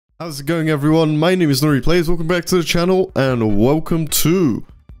How's it going, everyone? My name is Nori Plays. Welcome back to the channel and welcome to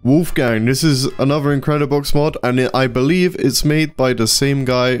Wolfgang. This is another Incredibox mod, and I believe it's made by the same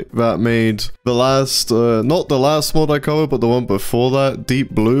guy that made the last, not the last mod I covered, but the one before that, Deep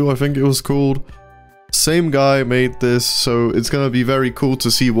Blue, I think it was called. Same guy made this, so it's gonna be very cool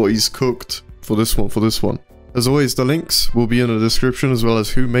to see what he's cooked for this one. As always, the links will be in the description, as well as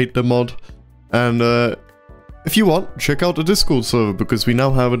who made the mod. And if you want, check out the Discord server, because we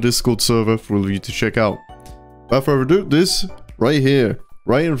now have a Discord server for you to check out. Without further ado, this right here,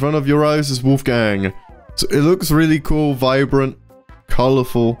 right in front of your eyes, is Wolfgang. So it looks really cool, vibrant,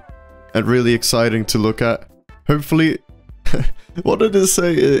 colorful, and really exciting to look at. Hopefully, what did it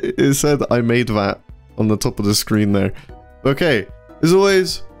say? It said I made that on the top of the screen there. Okay, as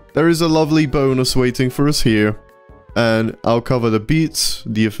always, there is a lovely bonus waiting for us here, and I'll cover the beats,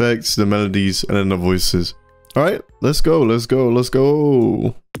 the effects, the melodies, and then the voices. Alright, let's go.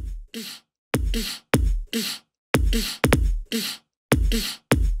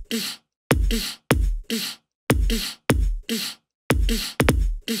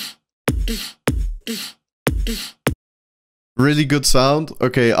 Really good sound.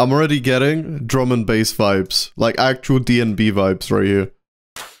 Okay, I'm already getting drum and bass vibes. Like actual D&B vibes right here.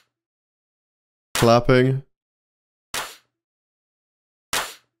 Clapping.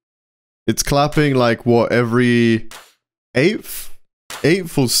 It's clapping like what, every 8th?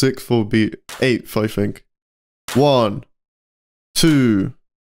 8th or 6th will be 8th, I think. 1, 2,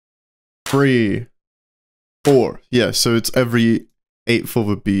 3, 4. Yeah, so it's every 8th of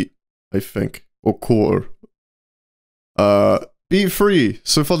a beat, I think. Or quarter. Beat 3.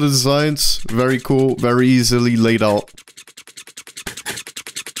 So far the designs, very cool, very easily laid out.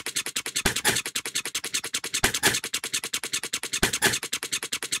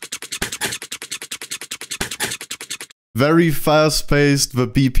 Very fast-paced, the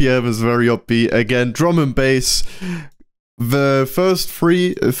BPM is very upbeat. Again, drum and bass. The first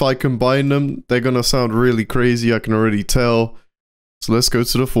three, if I combine them, they're gonna sound really crazy, I can already tell. So let's go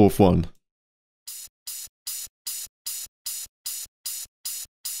to the fourth one.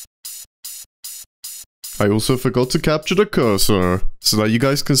 I also forgot to capture the cursor, so that you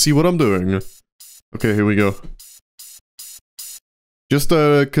guys can see what I'm doing. Okay, here we go. Just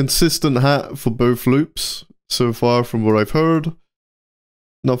a consistent hat for both loops. So far from what I've heard.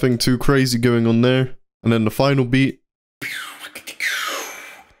 Nothing too crazy going on there. And then the final beat.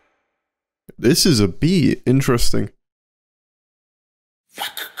 This is a beat. Interesting.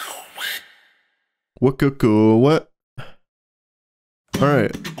 What?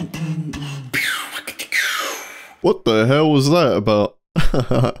 Alright. What the hell was that about?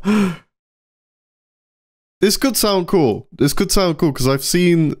 This could sound cool. Because I've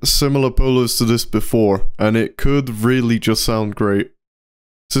seen similar polos to this before, and it could really just sound great.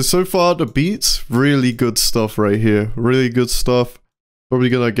 So far the beats, really good stuff right here. Really good stuff. Probably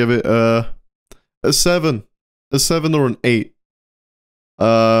gonna give it a 7. A 7 or an 8.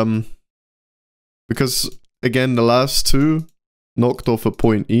 Because, again, the last two knocked off a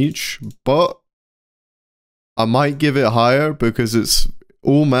point each, but I might give it higher because it's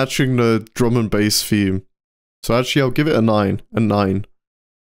all matching the drum and bass theme. So actually, I'll give it a 9. A 9.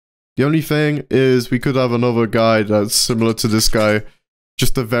 The only thing is we could have another guy that's similar to this guy.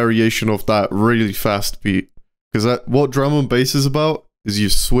 Just a variation of that really fast beat. Because what drum and bass is about is you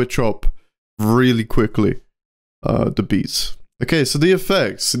switch up really quickly the beats. Okay, so the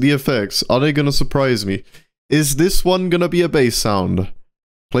effects. Are they going to surprise me? Is this one going to be a bass sound?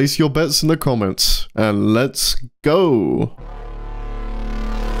 Place your bets in the comments. And let's go.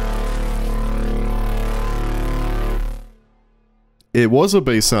 It was a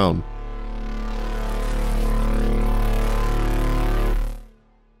bass sound.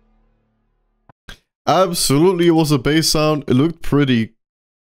 Absolutely, it was a bass sound. It looked pretty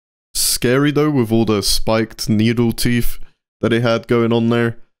scary though, with all the spiked needle teeth that it had going on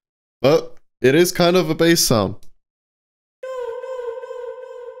there. But it is kind of a bass sound.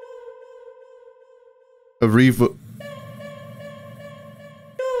 A reverb.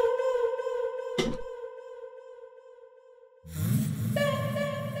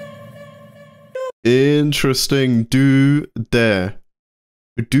 Interesting. Do dare.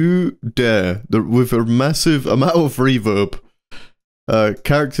 With a massive amount of reverb.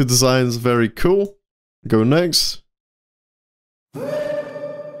 Character design is very cool. Go next.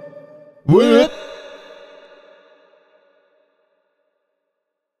 What?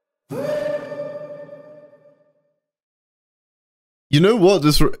 You know what?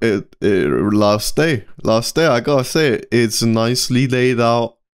 Last day, I gotta say it. It's nicely laid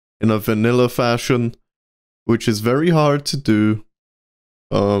out in a vanilla fashion, which is very hard to do.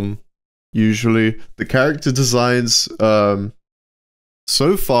 Usually the character designs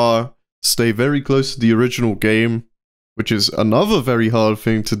so far stay very close to the original game, which is another very hard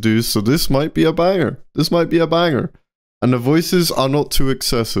thing to do, so this might be a banger. This might be a banger. And the voices are not too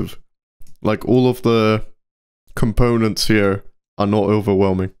excessive. Like, all of the components here are not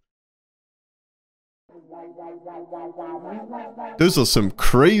overwhelming. Those are some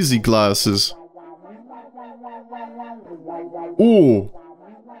crazy glasses. Ooh.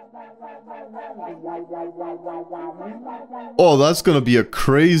 Oh, that's gonna be a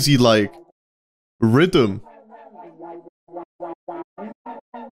crazy, like, rhythm.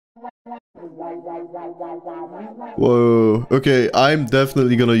 Whoa. Okay, I'm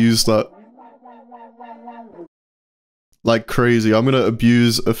definitely gonna use that. Like crazy. I'm gonna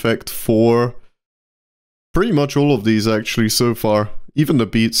abuse effect 4. Pretty much all of these actually so far. Even the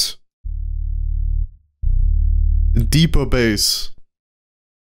beats. Deeper bass.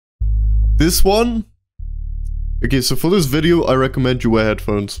 This one? Okay, so for this video, I recommend you wear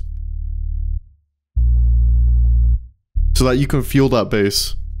headphones. So that you can feel that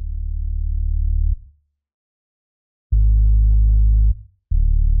bass.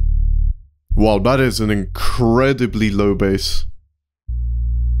 Wow, that is an incredibly low bass.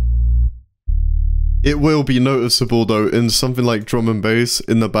 It will be noticeable though in something like drum and bass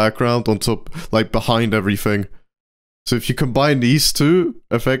in the background on top, like behind everything. So if you combine these two,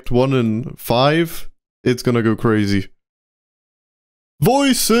 effect 1 and 5, it's gonna go crazy.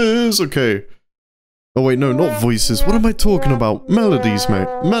 Voices! Okay. Oh wait, no, not voices. What am I talking about? Melodies, mate.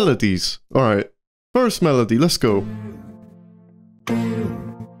 Melodies. Alright. First melody, let's go.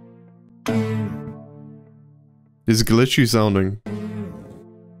 It's glitchy sounding.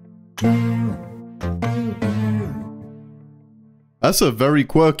 That's a very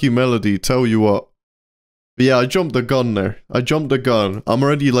quirky melody, tell you what. But yeah, I jumped the gun there. I jumped the gun. I'm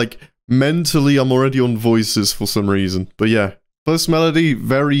already, like, mentally, I'm already on voices for some reason. But yeah, first melody,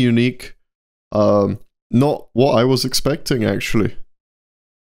 very unique. Not what I was expecting, actually.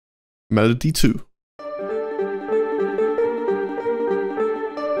 Melody 2.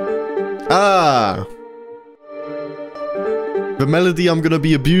 Ah! The melody I'm gonna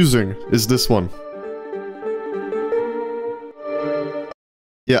be abusing is this one.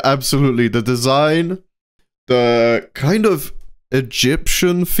 Yeah, absolutely. The design, the kind of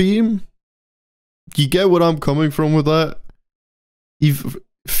Egyptian theme. You get what I'm coming from with that?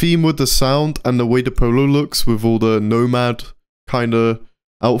 Theme with the sound and the way the polo looks with all the nomad kind of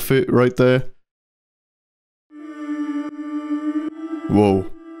outfit right there. Whoa.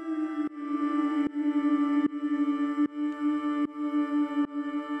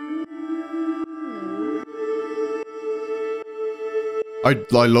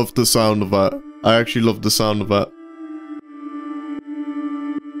 I love the sound of that. I actually love the sound of that.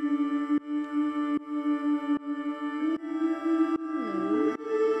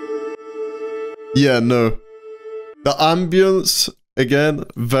 Yeah, no. The ambience, again,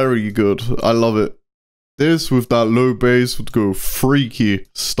 very good. I love it. This with that low bass would go freaky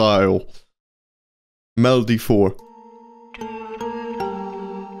style. Melody 4.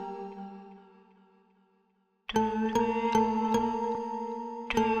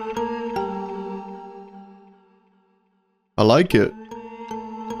 I like it.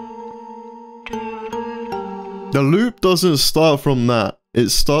 The loop doesn't start from that. It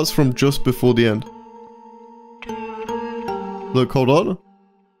starts from just before the end. Look, hold on.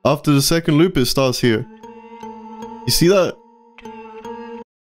 After the second loop, it starts here. You see that?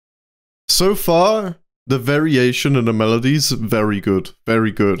 So far, the variation in the melodies, very good.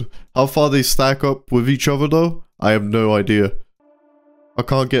 Very good. How far they stack up with each other though, I have no idea. I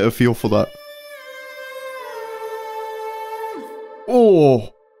can't get a feel for that.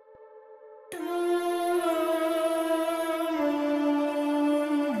 Oh!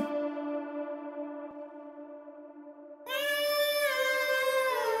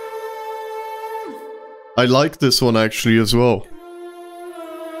 I like this one actually as well.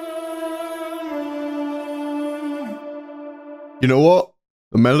 You know what?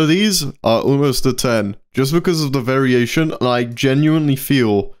 The melodies are almost a 10. Just because of the variation, and I genuinely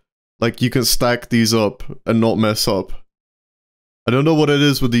feel like you can stack these up and not mess up. I don't know what it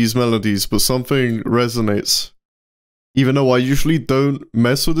is with these melodies, but something resonates. Even though I usually don't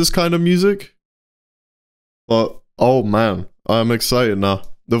mess with this kind of music. But, oh man, I'm excited now.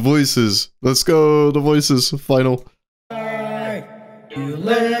 The voices. Let's go, the voices. Final. You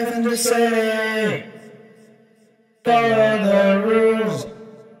live in the city. Follow the rules.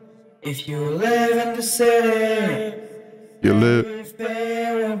 If you live in the city, you live.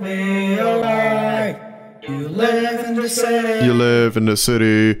 there will be alright. You live in the city. You live in the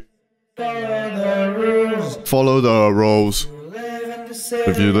city. Follow the rules. Follow the rules. You live in the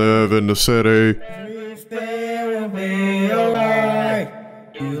city. If you live in the city. Everything will be alright.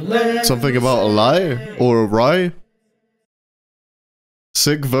 You live Something in the about a lie or a rye.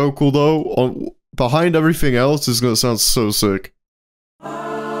 Sick vocal though. Behind everything else is gonna sound so sick.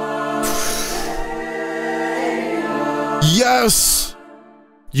 Yes!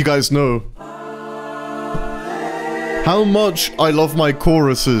 You guys know how much I love my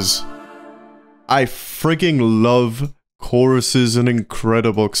choruses. I freaking love choruses in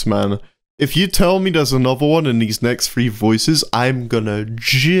Incredibox, man. If you tell me there's another one in these next 3 voices, I'm gonna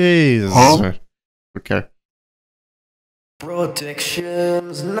jizz. Huh? Okay.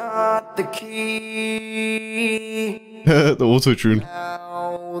 Protection's not the key. The auto-tune.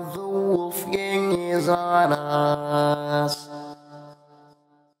 Now the Wolfgang is on us.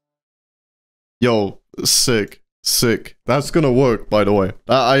 Yo, sick. Sick. That's gonna work, by the way.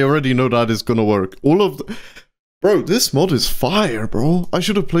 I already know that is gonna work. All of the... Bro, this mod is fire, bro. I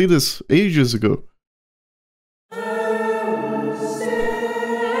should have played this ages ago.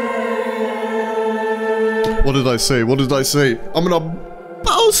 What did I say? What did I say? I'm gonna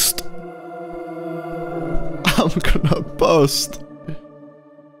bust! I'm gonna bust.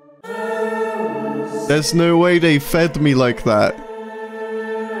 There's no way they fed me like that.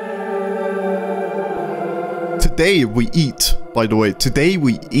 Today we eat, by the way. Today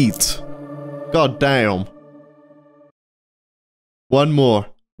we eat. God damn. One more.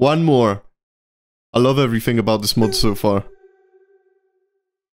 One more. I love everything about this mod so far.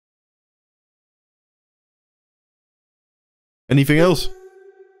 Anything else?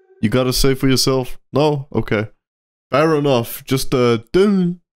 You gotta say for yourself? No? Okay. Fair enough. Just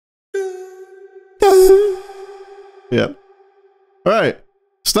dun. Yeah. Alright.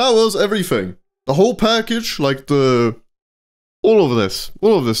 Star Wars everything. The whole package, like all of this.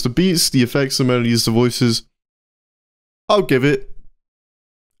 All of this. The beats, the effects, the melodies, the voices. I'll give it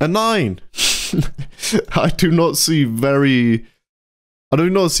a 9. I do not see a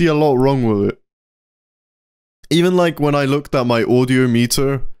lot wrong with it. Even like when I looked at my audio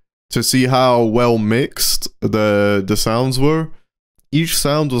meter to see how well mixed the sounds were, each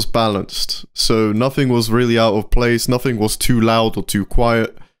sound was balanced. So nothing was really out of place, nothing was too loud or too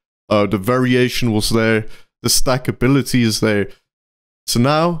quiet. The variation was there, the stackability is there. So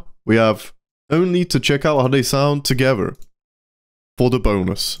now we have only to check out how they sound together for the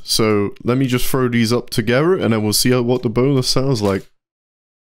bonus. So let me just throw these up together and then we'll see what the bonus sounds like.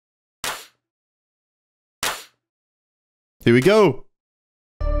 Here we go.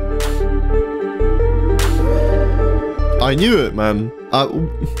 I knew it, man.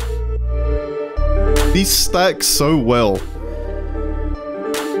 These stack so well.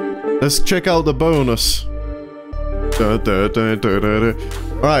 Let's check out the bonus.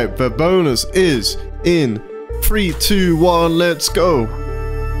 Alright, the bonus is in 3, 2, 1, let's go.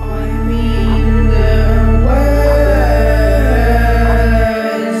 I mean the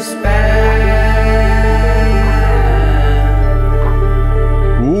words back.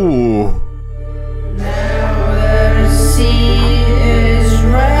 Ooh. Now the sea is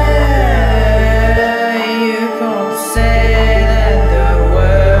red. You can't say that the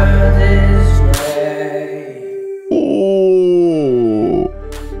world is gray. Ooh.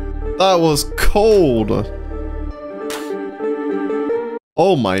 That was cold.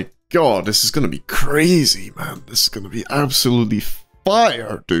 Oh my god, this is gonna be crazy, man. This is gonna be absolutely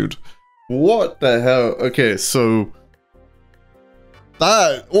fire, dude. What the hell? Okay, so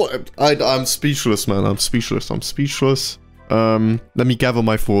that I'm speechless, man. I'm speechless. I'm speechless. Let me gather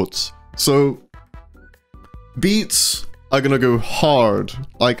my thoughts. So beats are gonna go hard.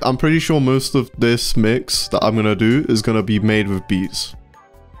 Like, I'm pretty sure most of this mix that I'm gonna do is gonna be made with beats.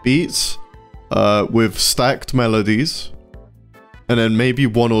 Beats with stacked melodies. And then maybe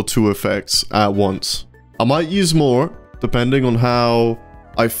 1 or 2 effects at once. I might use more, depending on how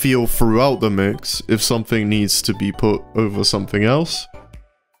I feel throughout the mix, if something needs to be put over something else.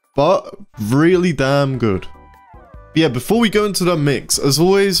 But really damn good. Yeah, before we go into the mix, as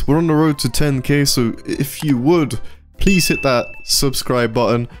always, we're on the road to 10k, so if you would, please hit that subscribe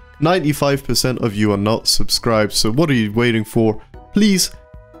button. 95% of you are not subscribed, so what are you waiting for? Please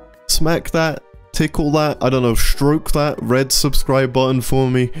smack that. Tickle that, I don't know, stroke that red subscribe button for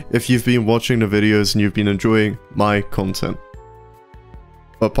me if you've been watching the videos and you've been enjoying my content.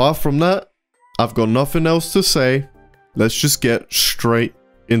 Apart from that, I've got nothing else to say. Let's just get straight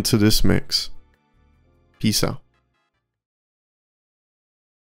into this mix. Peace out.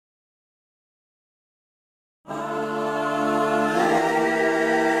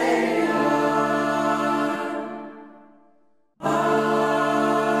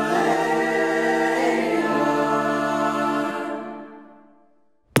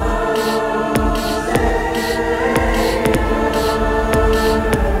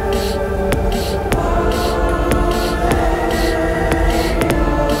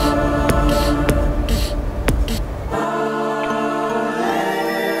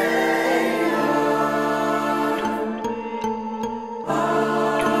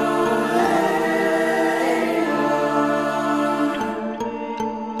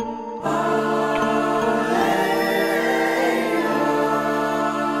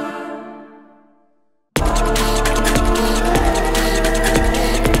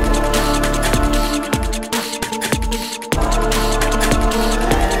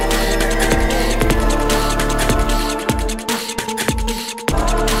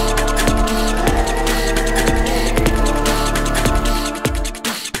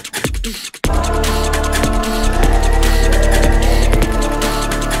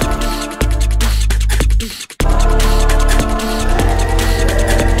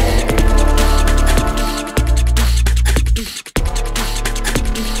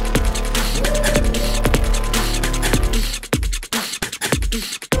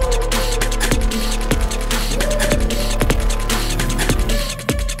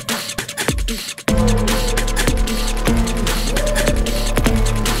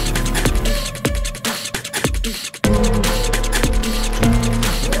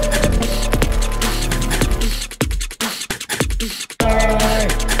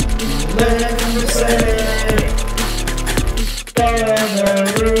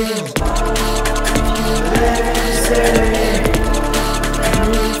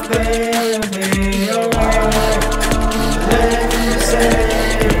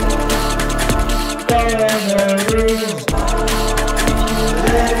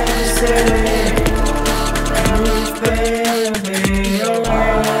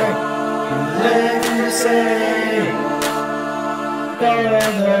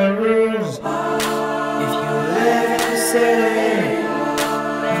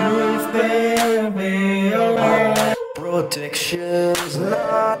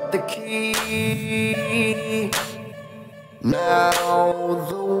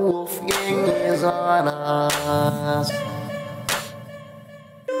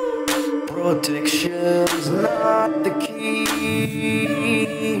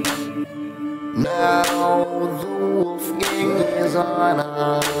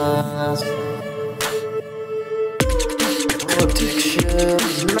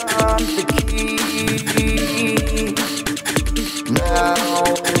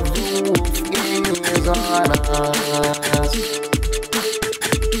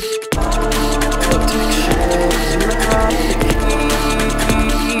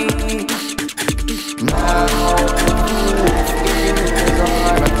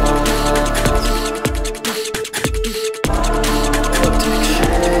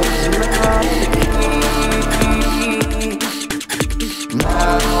 Protection is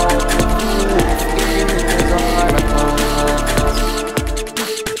mine.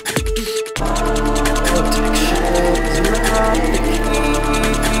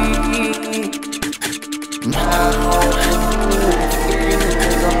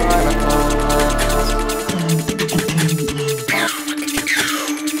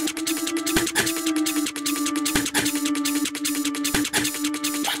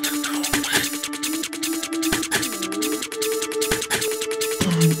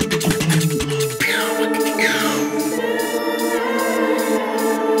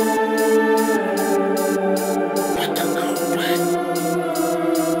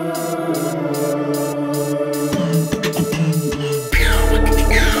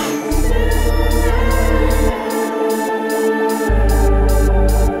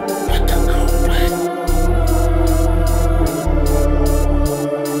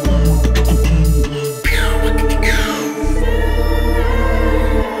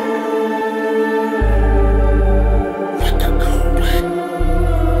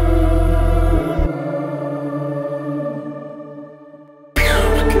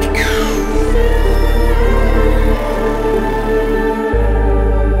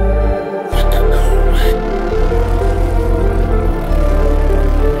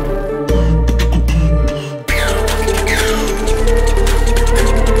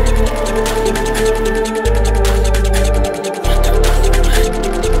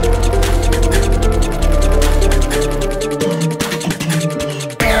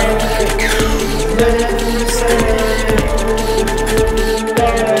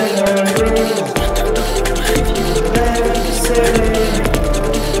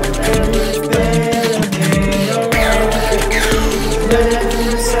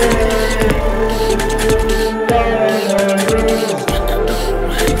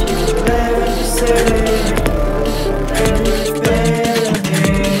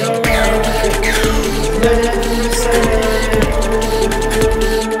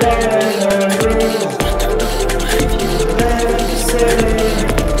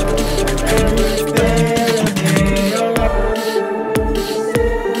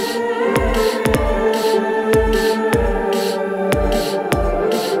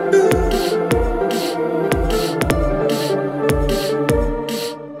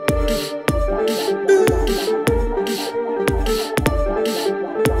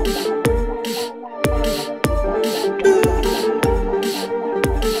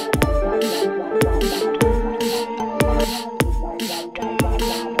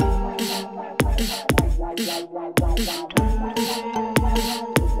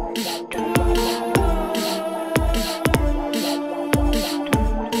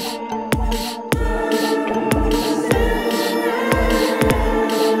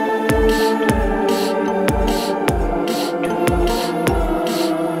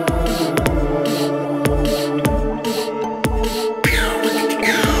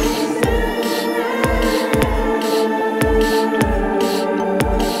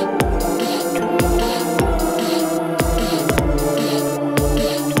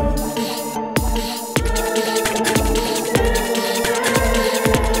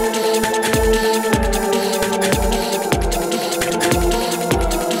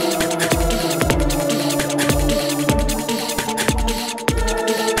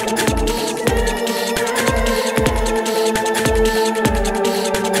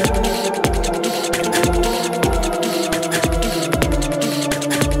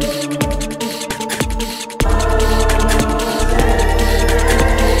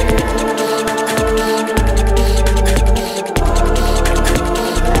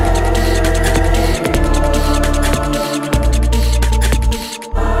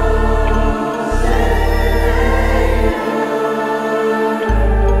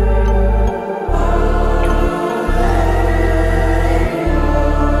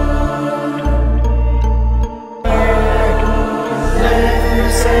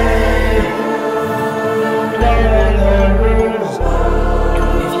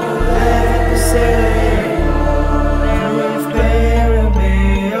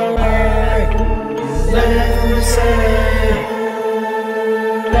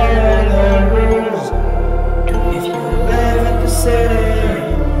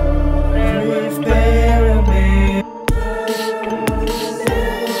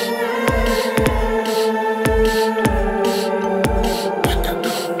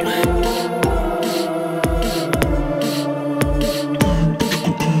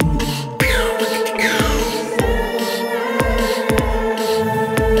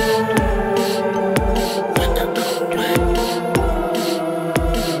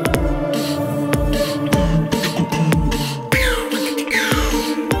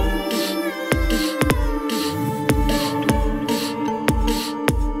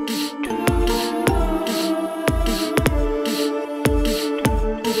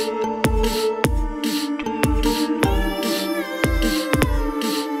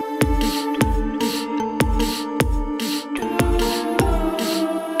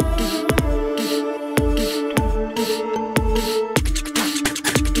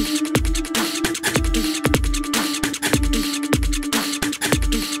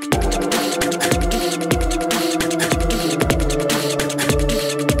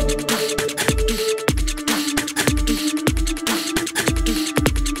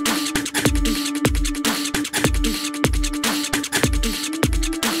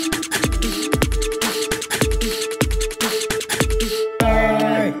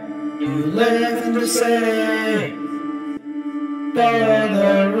 You live in the city, follow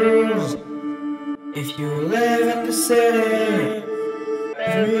the rules. If you live in the city,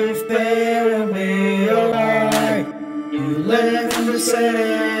 everything will be alright. You live in the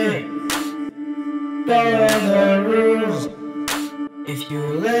city, follow the rules. If you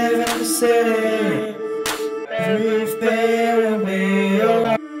live in the city, everything will be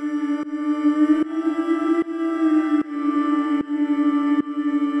alright.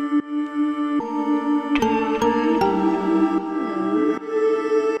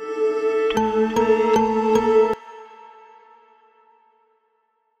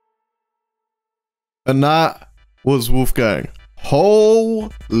 And that was Wolfgang.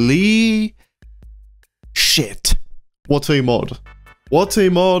 Holy shit. What a mod. What a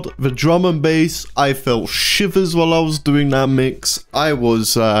mod. The drum and bass, I felt shivers while I was doing that mix. I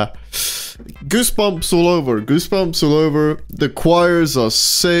was goosebumps all over. Goosebumps all over. The choirs are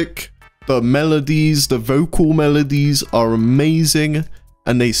sick. The melodies, the vocal melodies are amazing.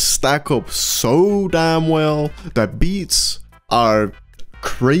 And they stack up so damn well. The beats are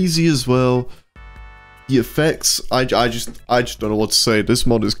crazy as well. The effects, I just don't know what to say. This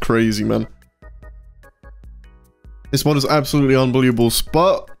mod is crazy, man. This mod is absolutely unbelievable.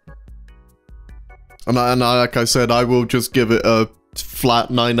 But, and like I said, I will just give it a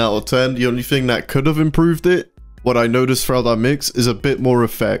flat 9 out of 10. The only thing that could have improved it, what I noticed throughout that mix, is a bit more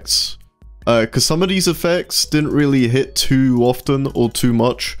effects. Because some of these effects didn't really hit too often or too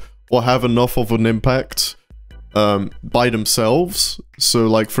much, or have enough of an impact by themselves. So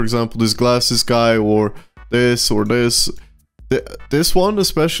like, for example, this glasses guy, or this this one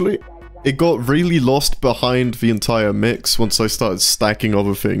especially, it got really lost behind the entire mix once I started stacking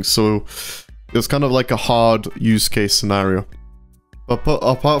other things. So it was kind of like a hard use case scenario. But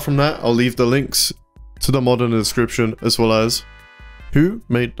apart from that, I'll leave the links to the mod in the description, as well as who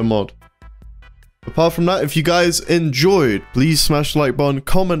made the mod. Apart from that, if you guys enjoyed, please smash the like button,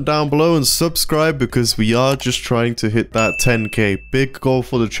 comment down below, and subscribe, because we are just trying to hit that 10k, big goal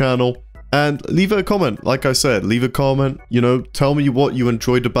for the channel. And leave a comment, like I said, leave a comment, you know, tell me what you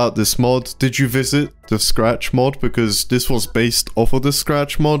enjoyed about this mod. Did you visit the Scratch mod? Because this was based off of the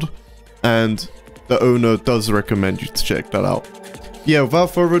Scratch mod, and the owner does recommend you to check that out. Yeah,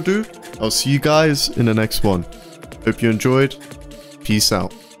 without further ado, I'll see you guys in the next one. Hope you enjoyed. Peace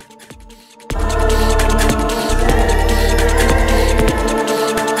out.